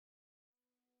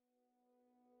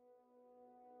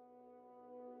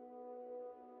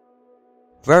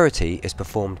Verity is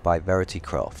performed by Verity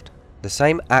Croft, the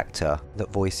same actor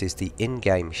that voices the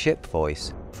in-game ship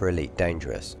voice for Elite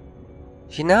Dangerous.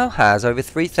 She now has over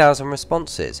 3,000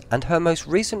 responses, and her most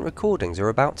recent recordings are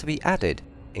about to be added,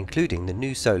 including the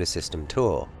new solar system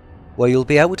tour, where you'll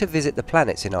be able to visit the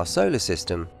planets in our solar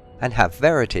system and have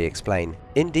Verity explain,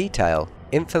 in detail,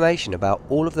 information about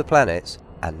all of the planets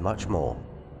and much more.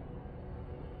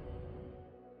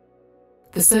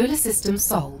 The solar system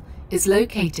Sol is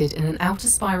located in an outer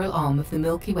spiral arm of the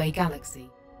Milky Way galaxy.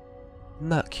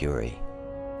 Mercury.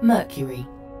 Mercury.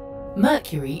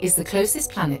 Mercury is the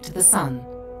closest planet to the Sun.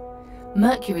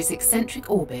 Mercury's eccentric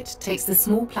orbit takes the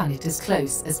small planet as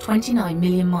close as 29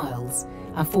 million miles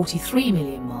and 43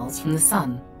 million miles from the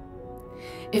Sun.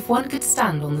 If one could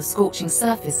stand on the scorching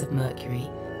surface of Mercury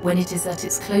when it is at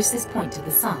its closest point to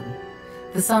the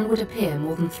Sun would appear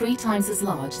more than 3 times as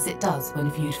large as it does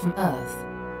when viewed from Earth.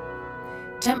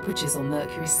 Temperatures on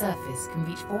Mercury's surface can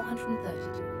reach 430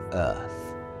 degrees.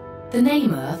 Earth. The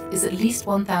name Earth is at least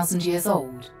 1,000 years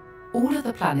old. All of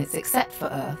the planets except for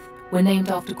Earth were named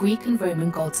after Greek and Roman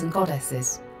gods and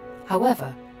goddesses.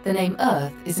 However, the name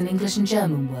Earth is an English and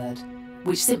German word,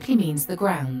 which simply means the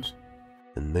ground.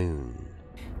 The Moon.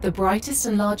 The brightest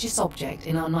and largest object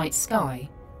in our night sky,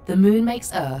 the Moon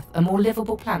makes Earth a more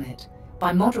livable planet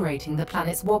by moderating the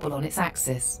planet's wobble on its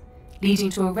axis,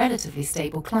 leading to a relatively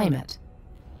stable climate.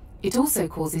 It also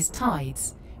causes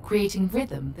tides, creating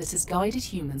rhythm that has guided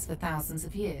humans for thousands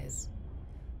of years.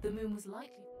 The Moon was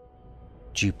likely...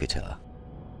 Jupiter.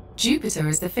 Jupiter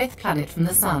is the 5th planet from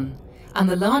the Sun, and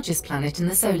the largest planet in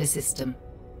the solar system.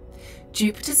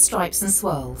 Jupiter's stripes and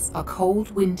swirls are cold,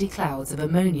 windy clouds of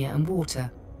ammonia and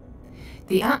water.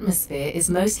 The atmosphere is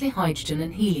mostly hydrogen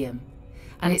and helium,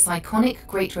 and its iconic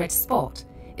Great Red Spot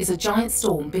is a giant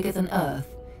storm bigger than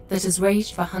Earth that has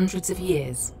raged for hundreds of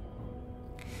years.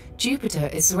 Jupiter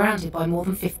is surrounded by more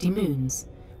than 50 moons,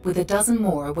 with a dozen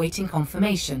more awaiting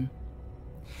confirmation.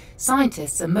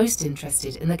 Scientists are most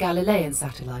interested in the Galilean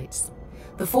satellites,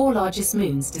 the 4 largest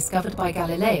moons discovered by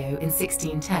Galileo in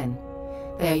 1610.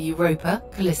 They are Europa,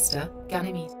 Callista,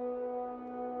 Ganymede.